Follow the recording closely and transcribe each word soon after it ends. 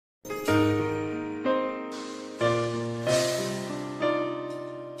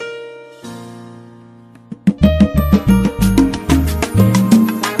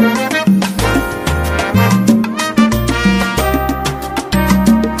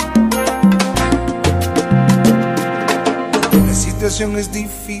situación es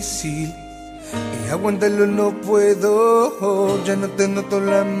difícil y aguantarlo no puedo. Ya no te noto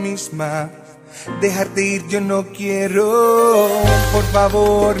la misma. Dejarte ir yo no quiero. Por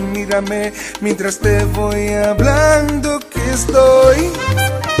favor, mírame mientras te voy hablando que estoy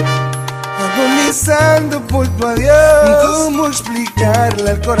agonizando por tu adiós. ¿Cómo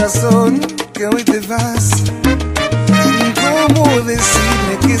explicarle al corazón que hoy te vas? ¿Cómo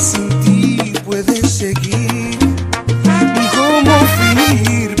decirle que sin ti puedes seguir? ¿Cómo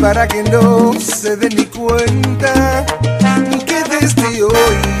fingir para que no se dé ni cuenta que desde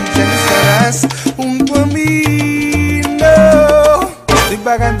hoy ya no estarás junto a mí? No, estoy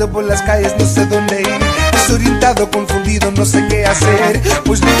vagando por las calles, no sé dónde ir, desorientado, confundido, no sé qué hacer,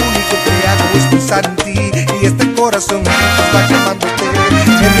 pues lo único que hago es pensar en ti y este corazón está llamándote.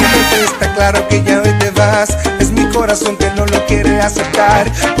 En mi mente está claro que ya hoy te vas, es mi corazón que no lo quiere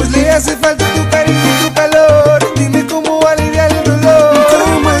aceptar, pues le hace falta tu cariño y tu calor. Dime cómo aliviar el dolor,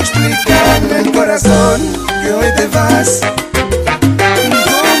 cómo explicarle al corazón que hoy te vas,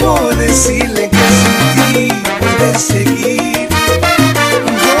 cómo decirle que sin ti puedes seguir,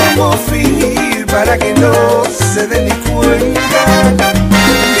 cómo fingir para que no se dé ni cuenta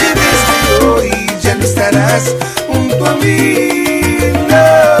que desde hoy ya no estarás junto a mí.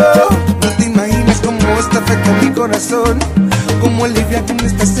 No te imaginas cómo esto afecta mi corazón, cómo alivia con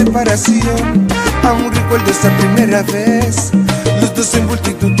esta separación. Aún recuerdo esa primera vez, los dos en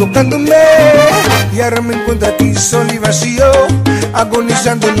multitud tocándome, y ahora me encuentro aquí solo y vacío,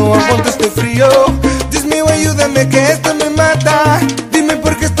 agonizando, no aguanto este frío. Dios mío, ayúdame que esto me mata, dime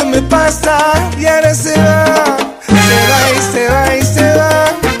por qué esto me pasa. Y ahora se va, se va y se va y se va,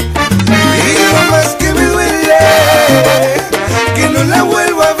 y lo más que me duele, que no la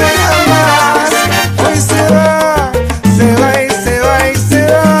vuelvo a ver jamás. Hoy se va, se va y se va y se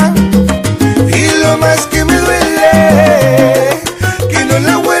va, y lo más que me duele, que no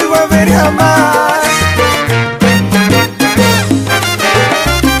la vuelvo a ver jamás.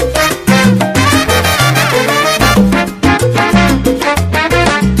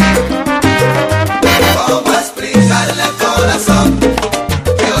 ¿Cómo explicarle al corazón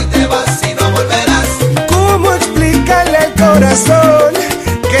que hoy te vas y no volverás? ¿Cómo explicarle al corazón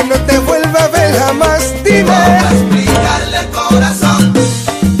que no te vuelva a ver jamás? Dime. ¿Cómo explicarle al corazón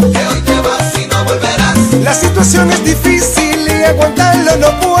que hoy te vas y no volverás? La situación es difícil y aguantarlo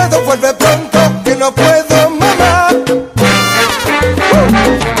no puedo. Vuelve